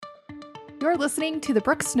You're listening to the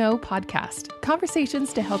Brooke Snow Podcast,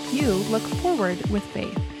 conversations to help you look forward with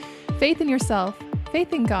faith. Faith in yourself,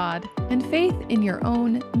 faith in God, and faith in your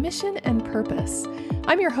own mission and purpose.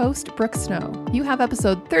 I'm your host, Brooke Snow. You have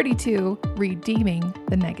episode 32, Redeeming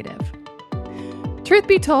the Negative. Truth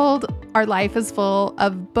be told, our life is full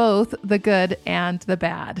of both the good and the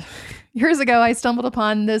bad. Years ago, I stumbled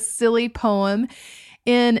upon this silly poem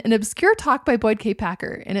in an obscure talk by Boyd K.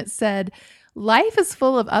 Packer, and it said, "Life is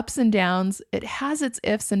full of ups and downs. It has its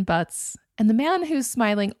ifs and buts. And the man who's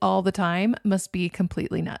smiling all the time must be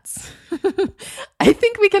completely nuts." I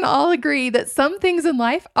think we can all agree that some things in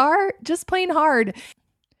life are just plain hard.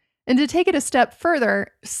 And to take it a step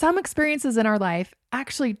further, some experiences in our life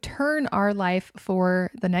actually turn our life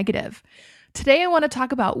for the negative. Today, I want to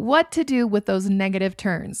talk about what to do with those negative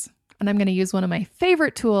turns. And I'm going to use one of my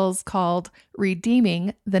favorite tools called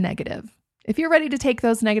Redeeming the Negative. If you're ready to take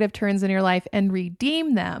those negative turns in your life and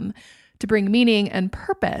redeem them to bring meaning and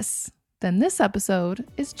purpose, then this episode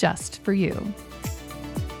is just for you.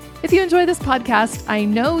 If you enjoy this podcast, I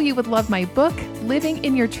know you would love my book, Living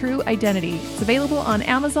in Your True Identity. It's available on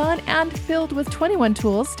Amazon and filled with 21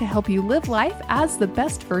 tools to help you live life as the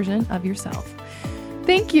best version of yourself.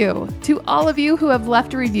 Thank you to all of you who have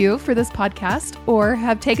left a review for this podcast or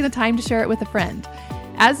have taken the time to share it with a friend.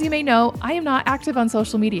 As you may know, I am not active on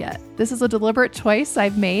social media. This is a deliberate choice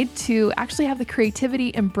I've made to actually have the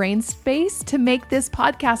creativity and brain space to make this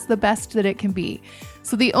podcast the best that it can be.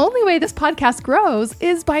 So the only way this podcast grows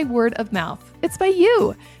is by word of mouth. It's by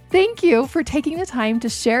you. Thank you for taking the time to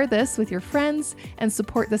share this with your friends and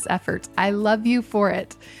support this effort. I love you for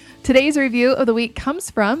it. Today's review of the week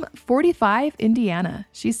comes from 45 Indiana.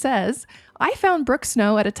 She says, "I found Brooke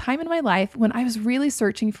Snow at a time in my life when I was really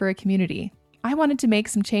searching for a community. I wanted to make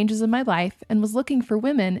some changes in my life and was looking for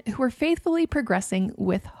women who were faithfully progressing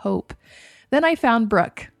with hope. Then I found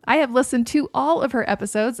Brooke. I have listened to all of her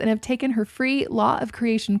episodes and have taken her free Law of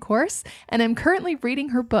Creation course and am currently reading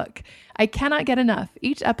her book. I cannot get enough.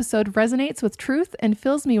 Each episode resonates with truth and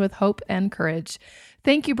fills me with hope and courage.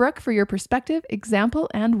 Thank you, Brooke, for your perspective, example,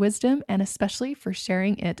 and wisdom, and especially for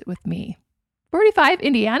sharing it with me." 45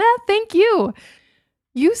 Indiana, thank you.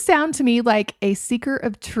 You sound to me like a seeker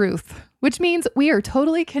of truth, which means we are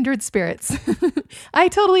totally kindred spirits. I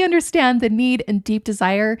totally understand the need and deep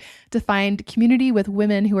desire to find community with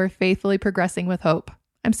women who are faithfully progressing with hope.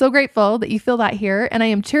 I'm so grateful that you feel that here, and I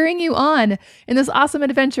am cheering you on in this awesome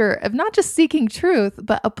adventure of not just seeking truth,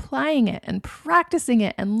 but applying it and practicing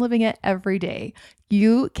it and living it every day.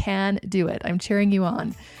 You can do it. I'm cheering you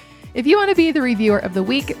on. If you want to be the reviewer of the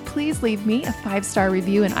week, please leave me a 5-star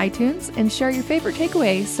review in iTunes and share your favorite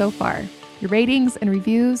takeaway so far. Your ratings and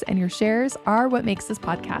reviews and your shares are what makes this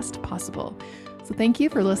podcast possible. So thank you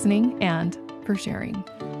for listening and for sharing.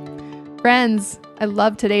 Friends, I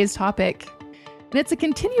love today's topic. And it's a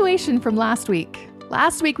continuation from last week.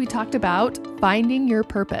 Last week, we talked about finding your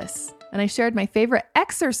purpose. And I shared my favorite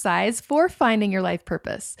exercise for finding your life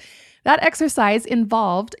purpose. That exercise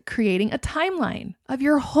involved creating a timeline of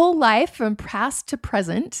your whole life from past to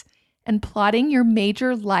present and plotting your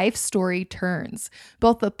major life story turns,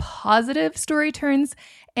 both the positive story turns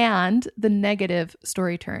and the negative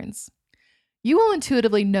story turns. You will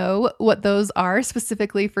intuitively know what those are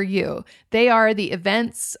specifically for you. They are the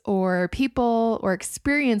events or people or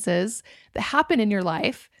experiences that happen in your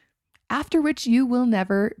life after which you will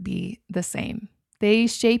never be the same. They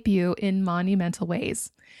shape you in monumental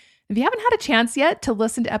ways. If you haven't had a chance yet to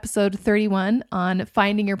listen to episode 31 on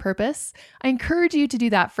finding your purpose, I encourage you to do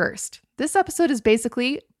that first. This episode is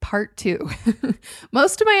basically part 2.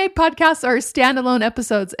 Most of my podcasts are standalone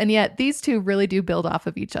episodes, and yet these two really do build off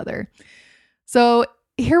of each other. So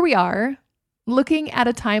here we are, looking at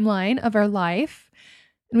a timeline of our life,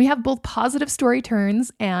 and we have both positive story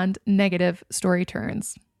turns and negative story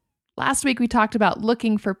turns. Last week, we talked about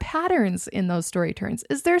looking for patterns in those story turns.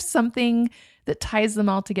 Is there something that ties them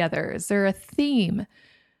all together? Is there a theme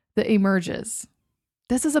that emerges?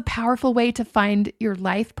 This is a powerful way to find your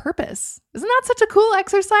life purpose. Isn't that such a cool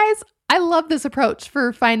exercise? I love this approach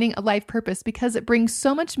for finding a life purpose because it brings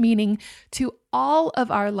so much meaning to all of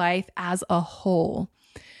our life as a whole.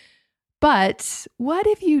 But what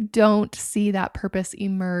if you don't see that purpose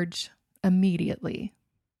emerge immediately?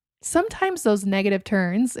 Sometimes those negative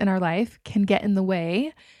turns in our life can get in the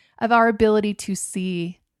way of our ability to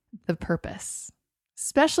see the purpose,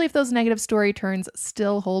 especially if those negative story turns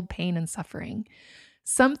still hold pain and suffering.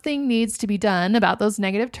 Something needs to be done about those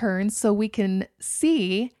negative turns so we can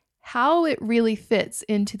see how it really fits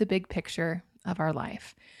into the big picture of our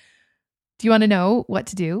life. Do you want to know what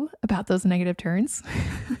to do about those negative turns?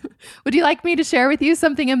 Would you like me to share with you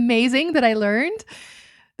something amazing that I learned?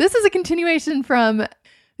 This is a continuation from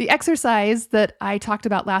the exercise that I talked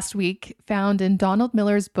about last week, found in Donald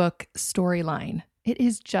Miller's book, Storyline. It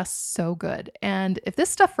is just so good. And if this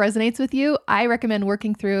stuff resonates with you, I recommend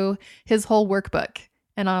working through his whole workbook,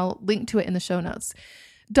 and I'll link to it in the show notes.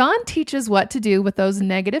 Don teaches what to do with those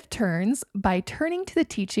negative turns by turning to the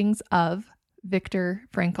teachings of Viktor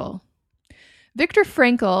Frankl. Viktor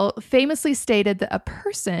Frankl famously stated that a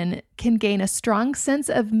person can gain a strong sense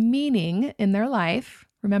of meaning in their life.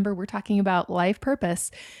 Remember, we're talking about life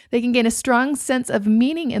purpose. They can gain a strong sense of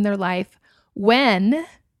meaning in their life when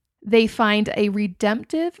they find a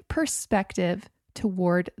redemptive perspective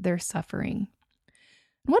toward their suffering.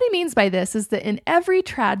 And what he means by this is that in every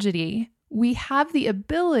tragedy, we have the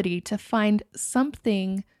ability to find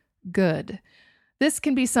something good. This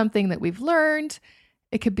can be something that we've learned.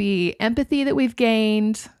 It could be empathy that we've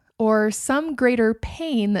gained, or some greater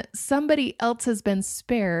pain that somebody else has been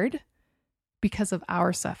spared because of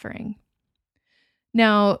our suffering.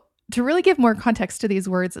 Now, to really give more context to these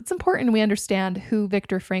words, it's important we understand who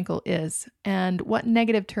Viktor Frankl is and what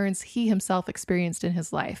negative turns he himself experienced in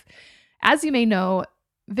his life. As you may know,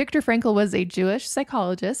 Viktor Frankl was a Jewish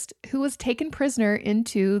psychologist who was taken prisoner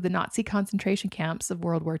into the Nazi concentration camps of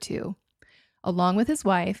World War II, along with his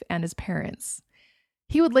wife and his parents.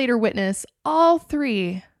 He would later witness all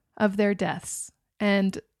three of their deaths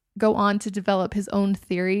and go on to develop his own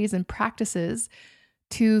theories and practices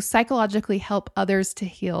to psychologically help others to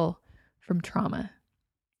heal from trauma.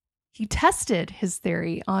 He tested his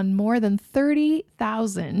theory on more than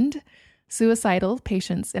 30,000 suicidal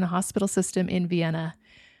patients in a hospital system in Vienna.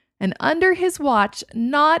 And under his watch,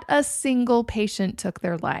 not a single patient took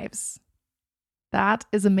their lives. That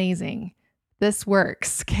is amazing. This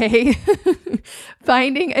works, okay?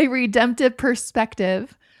 Finding a redemptive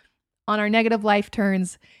perspective on our negative life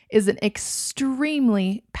turns is an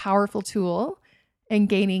extremely powerful tool in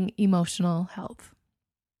gaining emotional health.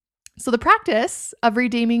 So the practice of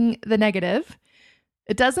redeeming the negative,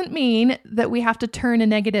 it doesn't mean that we have to turn a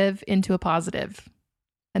negative into a positive.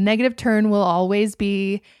 A negative turn will always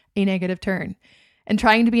be a negative turn. And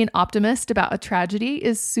trying to be an optimist about a tragedy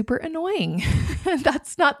is super annoying.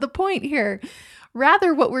 That's not the point here.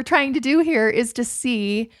 Rather, what we're trying to do here is to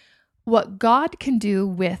see what God can do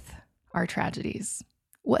with our tragedies.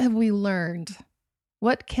 What have we learned?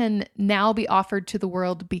 What can now be offered to the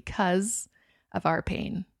world because of our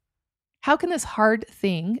pain? How can this hard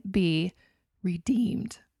thing be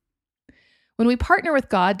redeemed? When we partner with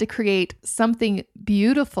God to create something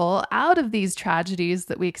beautiful out of these tragedies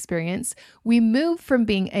that we experience, we move from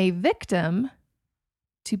being a victim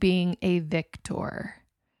to being a victor.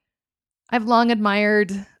 I've long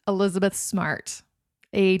admired Elizabeth Smart,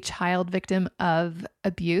 a child victim of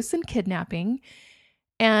abuse and kidnapping,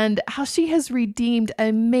 and how she has redeemed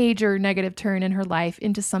a major negative turn in her life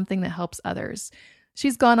into something that helps others.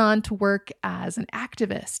 She's gone on to work as an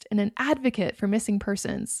activist and an advocate for missing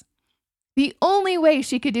persons. The only way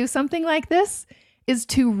she could do something like this is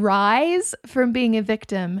to rise from being a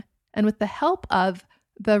victim and, with the help of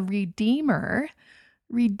the Redeemer,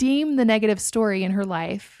 redeem the negative story in her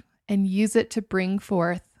life and use it to bring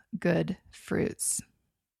forth good fruits.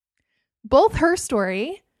 Both her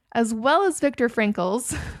story, as well as Viktor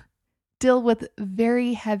Frankl's, deal with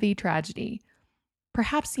very heavy tragedy.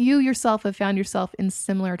 Perhaps you yourself have found yourself in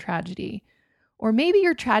similar tragedy, or maybe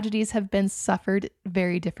your tragedies have been suffered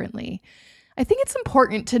very differently. I think it's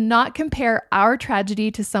important to not compare our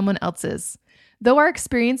tragedy to someone else's. Though our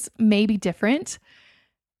experience may be different,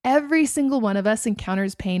 every single one of us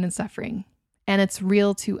encounters pain and suffering, and it's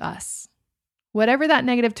real to us. Whatever that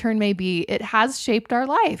negative turn may be, it has shaped our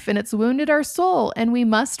life and it's wounded our soul, and we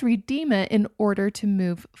must redeem it in order to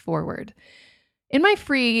move forward. In my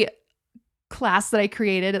free class that I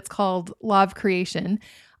created, it's called Law of Creation,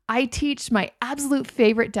 I teach my absolute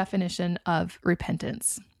favorite definition of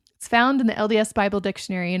repentance. It's found in the LDS Bible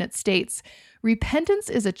Dictionary, and it states, repentance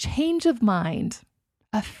is a change of mind,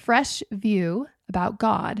 a fresh view about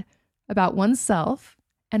God, about oneself,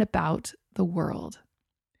 and about the world.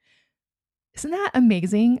 Isn't that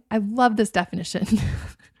amazing? I love this definition.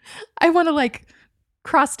 I want to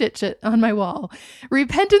cross-stitch it on my wall.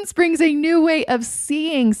 Repentance brings a new way of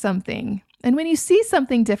seeing something. And when you see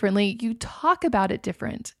something differently, you talk about it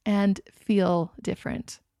different and feel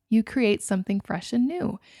different. You create something fresh and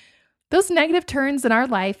new. Those negative turns in our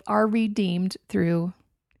life are redeemed through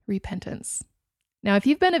repentance. Now, if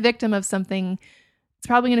you've been a victim of something, it's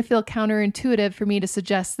probably going to feel counterintuitive for me to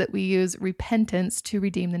suggest that we use repentance to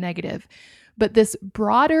redeem the negative. But this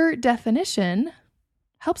broader definition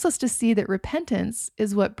helps us to see that repentance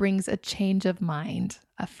is what brings a change of mind,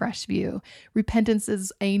 a fresh view. Repentance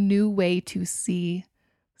is a new way to see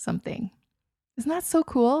something. Isn't that so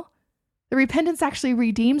cool? The repentance actually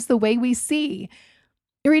redeems the way we see.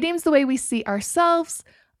 It redeems the way we see ourselves,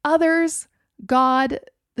 others, God,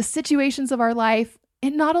 the situations of our life.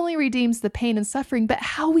 It not only redeems the pain and suffering, but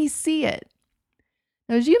how we see it.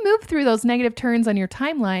 Now, as you move through those negative turns on your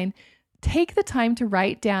timeline, take the time to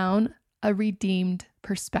write down a redeemed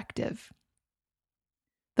perspective.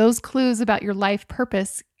 Those clues about your life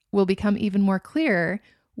purpose will become even more clear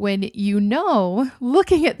when you know,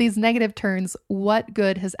 looking at these negative turns, what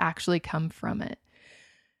good has actually come from it.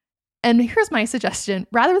 And here's my suggestion.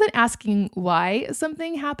 Rather than asking why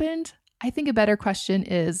something happened, I think a better question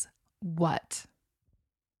is what?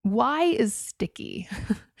 Why is sticky?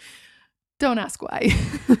 Don't ask why.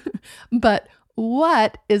 But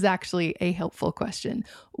what is actually a helpful question?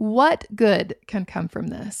 What good can come from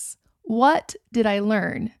this? What did I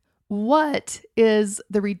learn? What is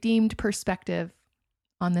the redeemed perspective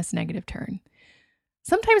on this negative turn?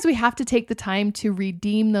 Sometimes we have to take the time to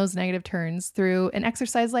redeem those negative turns through an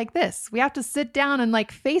exercise like this. We have to sit down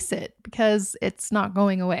and face it because it's not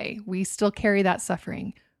going away. We still carry that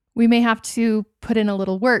suffering. We may have to put in a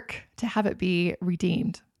little work to have it be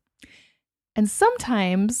redeemed. And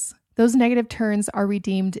sometimes those negative turns are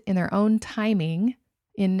redeemed in their own timing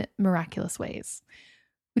in miraculous ways.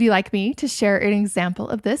 Would you like me to share an example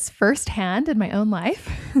of this firsthand in my own life?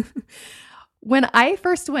 When I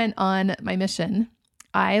first went on my mission,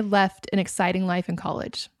 I left an exciting life in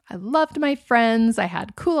college. I loved my friends. I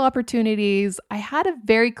had cool opportunities. I had a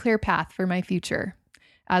very clear path for my future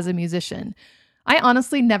as a musician. I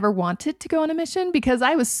honestly never wanted to go on a mission because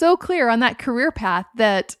I was so clear on that career path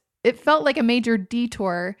that it felt like a major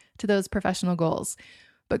detour to those professional goals.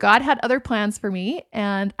 But God had other plans for me,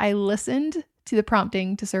 and I listened to the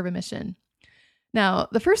prompting to serve a mission. Now,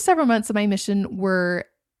 the first several months of my mission were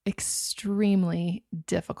extremely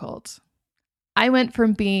difficult. I went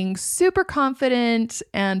from being super confident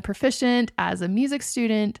and proficient as a music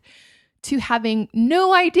student to having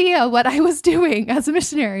no idea what I was doing as a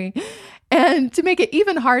missionary. And to make it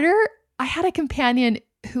even harder, I had a companion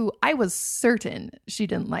who I was certain she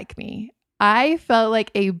didn't like me. I felt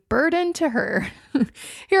like a burden to her.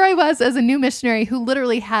 Here I was as a new missionary who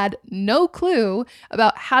literally had no clue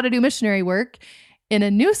about how to do missionary work in a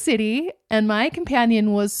new city, and my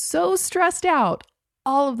companion was so stressed out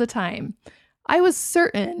all of the time. I was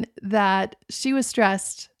certain that she was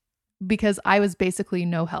stressed because I was basically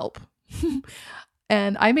no help.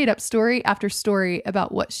 And I made up story after story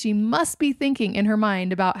about what she must be thinking in her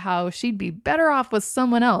mind about how she'd be better off with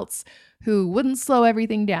someone else who wouldn't slow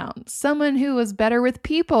everything down, someone who was better with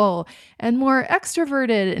people and more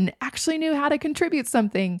extroverted and actually knew how to contribute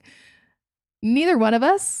something. Neither one of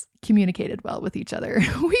us communicated well with each other.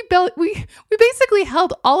 We basically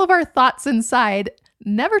held all of our thoughts inside,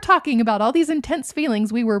 never talking about all these intense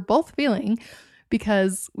feelings we were both feeling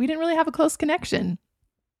because we didn't really have a close connection.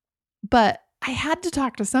 But I had to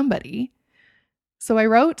talk to somebody. So I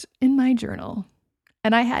wrote in my journal,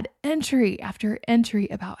 and I had entry after entry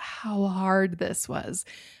about how hard this was,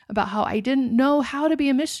 about how I didn't know how to be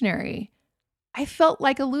a missionary. I felt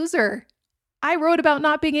like a loser. I wrote about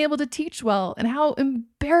not being able to teach well and how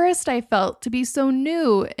embarrassed I felt to be so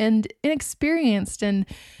new and inexperienced and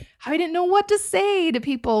how I didn't know what to say to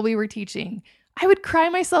people we were teaching. I would cry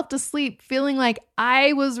myself to sleep feeling like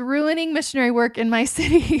I was ruining missionary work in my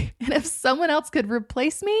city. And if someone else could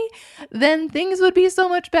replace me, then things would be so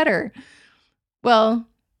much better. Well,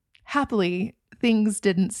 happily, things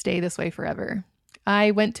didn't stay this way forever.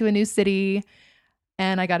 I went to a new city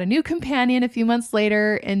and I got a new companion a few months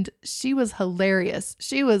later, and she was hilarious.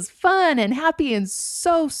 She was fun and happy and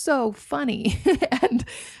so funny. And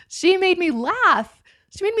she made me laugh.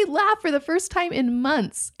 She made me laugh for the first time in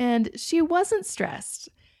months, and she wasn't stressed.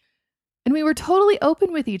 And we were totally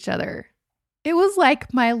open with each other. It was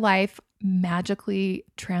like my life magically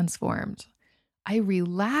transformed. I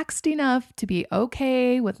relaxed enough to be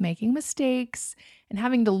okay with making mistakes and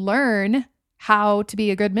having to learn how to be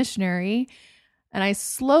a good missionary. And I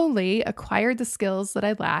slowly acquired the skills that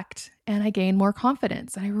I lacked, and I gained more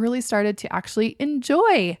confidence. And I really started to actually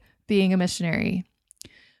enjoy being a missionary.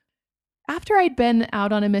 After I'd been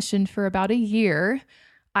out on a mission for about a year,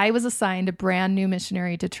 I was assigned a brand new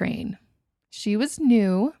missionary to train. She was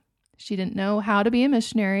new. She didn't know how to be a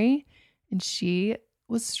missionary, and she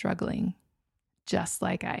was struggling, just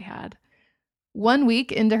like I had. 1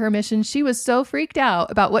 week into her mission, she was so freaked out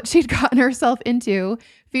about what she'd gotten herself into,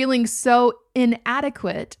 feeling so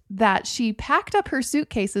inadequate that she packed up her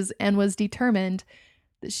suitcases and was determined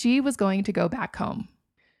that she was going to go back home.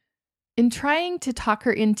 In trying to talk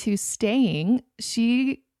her into staying,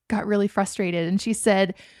 she got really frustrated and she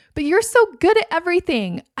said, "But you're so good at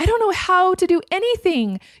everything. I don't know how to do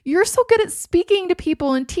anything. You're so good at speaking to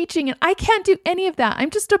people and teaching, and I can't do any of that.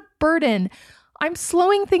 I'm just a burden. I'm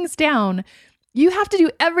slowing things down. You have to do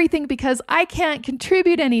everything because I can't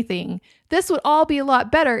contribute anything. This would all be a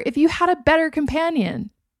lot better if you had a better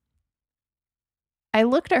companion." I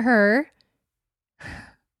looked at her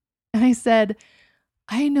and I said,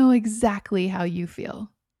 "I know exactly how you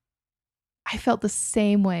feel. I felt the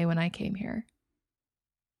same way when I came here."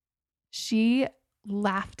 She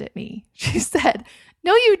laughed at me. She said,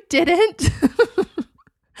 "No, you didn't."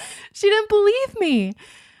 She didn't believe me.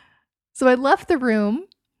 So I left the room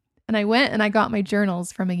and I went and I got my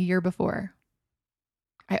journals from a year before.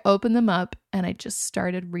 I opened them up and I just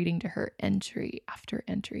started reading to her entry after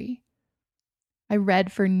entry. I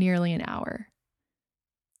read for nearly an hour.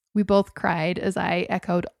 We both cried as I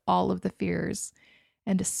echoed all of the fears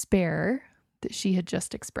and despair that she had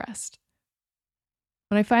just expressed.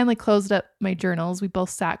 When I finally closed up my journals, we both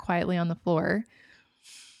sat quietly on the floor.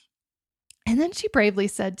 And then she bravely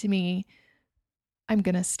said to me, "I'm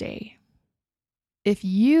going to stay. If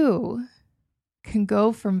you can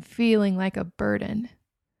go from feeling like a burden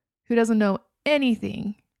who doesn't know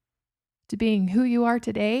anything to being who you are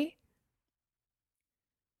today,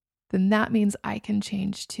 then that means I can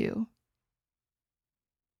change too."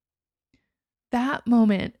 That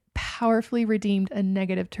moment powerfully redeemed a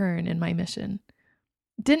negative turn in my mission.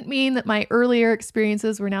 It didn't mean that my earlier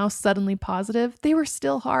experiences were now suddenly positive. They were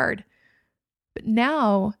still hard. But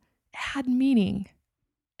now it had meaning.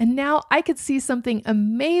 And now I could see something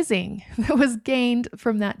amazing that was gained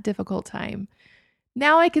from that difficult time.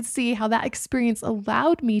 Now I could see how that experience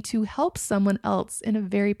allowed me to help someone else in a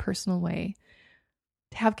very personal way,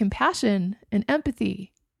 to have compassion and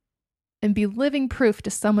empathy, and be living proof to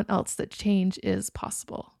someone else that change is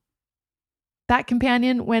possible. That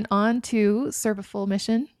companion went on to serve a full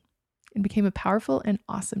mission and became a powerful and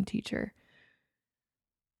awesome teacher.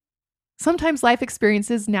 Sometimes life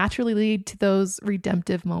experiences naturally lead to those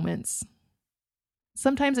redemptive moments.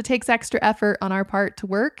 Sometimes it takes extra effort on our part to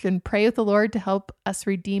work and pray with the Lord to help us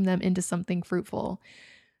redeem them into something fruitful.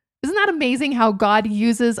 Isn't that amazing how God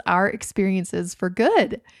uses our experiences for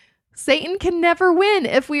good? Satan can never win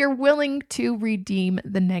if we are willing to redeem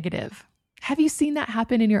the negative. Have you seen that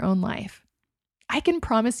happen in your own life? I can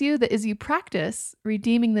promise you that as you practice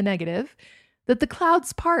redeeming the negative, that the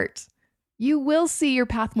clouds part. You will see your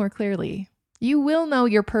path more clearly. You will know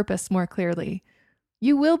your purpose more clearly.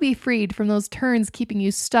 You will be freed from those turns keeping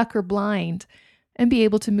you stuck or blind and be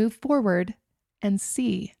able to move forward and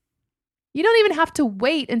see. You don't even have to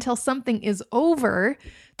wait until something is over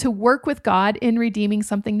to work with God in redeeming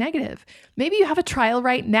something negative. Maybe you have a trial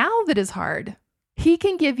right now that is hard. He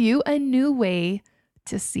can give you a new way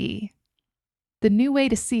to see. The new way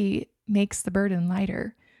to see makes the burden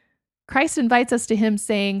lighter. Christ invites us to him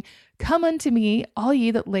saying, "Come unto me, all ye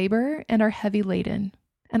that labor and are heavy laden,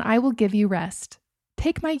 and I will give you rest.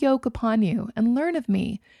 Take my yoke upon you and learn of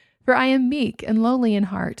me, for I am meek and lowly in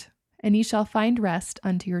heart, and ye shall find rest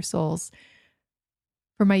unto your souls.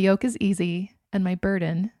 For my yoke is easy and my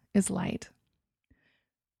burden is light."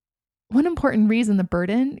 One important reason the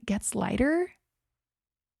burden gets lighter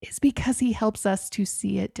is because he helps us to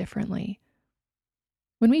see it differently.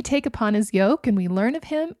 When we take upon his yoke and we learn of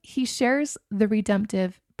him, he shares the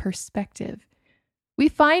redemptive perspective. We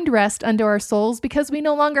find rest unto our souls because we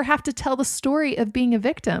no longer have to tell the story of being a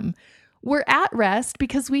victim. We're at rest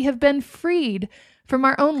because we have been freed from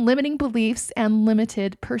our own limiting beliefs and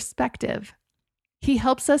limited perspective. He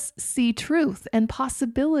helps us see truth and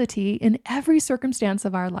possibility in every circumstance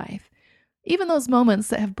of our life, even those moments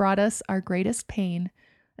that have brought us our greatest pain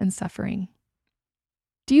and suffering.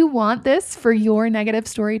 Do you want this for your negative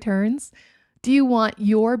story turns? Do you want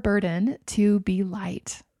your burden to be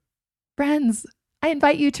light? Friends, I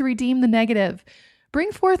invite you to redeem the negative.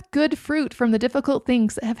 Bring forth good fruit from the difficult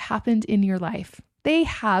things that have happened in your life. They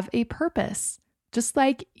have a purpose, just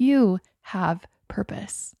like you have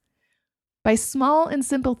purpose. By small and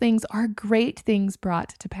simple things are great things brought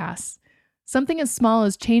to pass. Something as small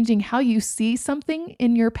as changing how you see something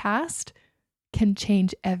in your past can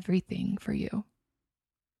change everything for you.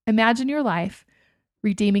 Imagine your life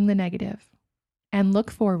redeeming the negative and look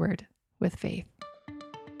forward with faith.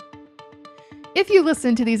 If you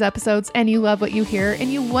listen to these episodes and you love what you hear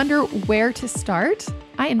and you wonder where to start,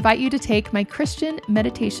 I invite you to take my Christian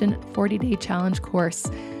Meditation 40-Day Challenge course.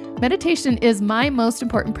 Meditation is my most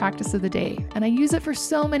important practice of the day, and I use it for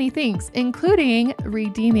so many things, including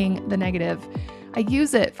redeeming the negative. I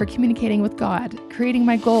use it for communicating with God, creating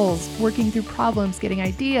my goals, working through problems, getting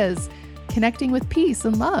ideas, connecting with peace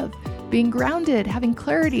and love, being grounded, having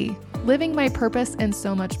clarity, living my purpose, and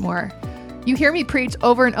so much more. You hear me preach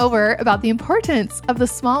over and over about the importance of the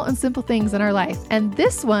small and simple things in our life. And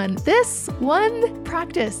this one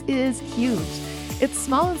practice is huge. It's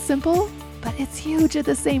small and simple, but it's huge at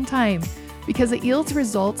the same time because it yields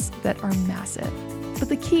results that are massive. But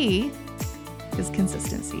the key is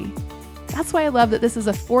consistency. That's why I love that this is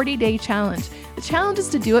a 40-day challenge. The challenge is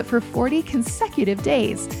to do it for 40 consecutive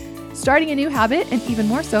days. Starting a new habit, and even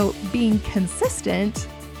more so, being consistent,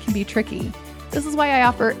 can be tricky. This is why I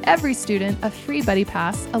offer every student a free buddy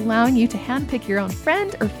pass, allowing you to handpick your own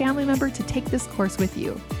friend or family member to take this course with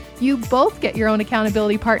you. You both get your own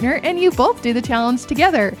accountability partner, and you both do the challenge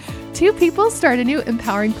together. 2 people start a new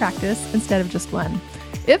empowering practice instead of just one.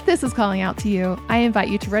 If this is calling out to you, I invite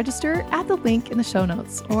you to register at the link in the show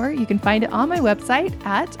notes, or you can find it on my website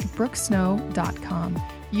at brookesnow.com.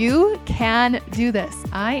 You can do this.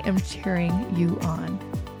 I am cheering you on.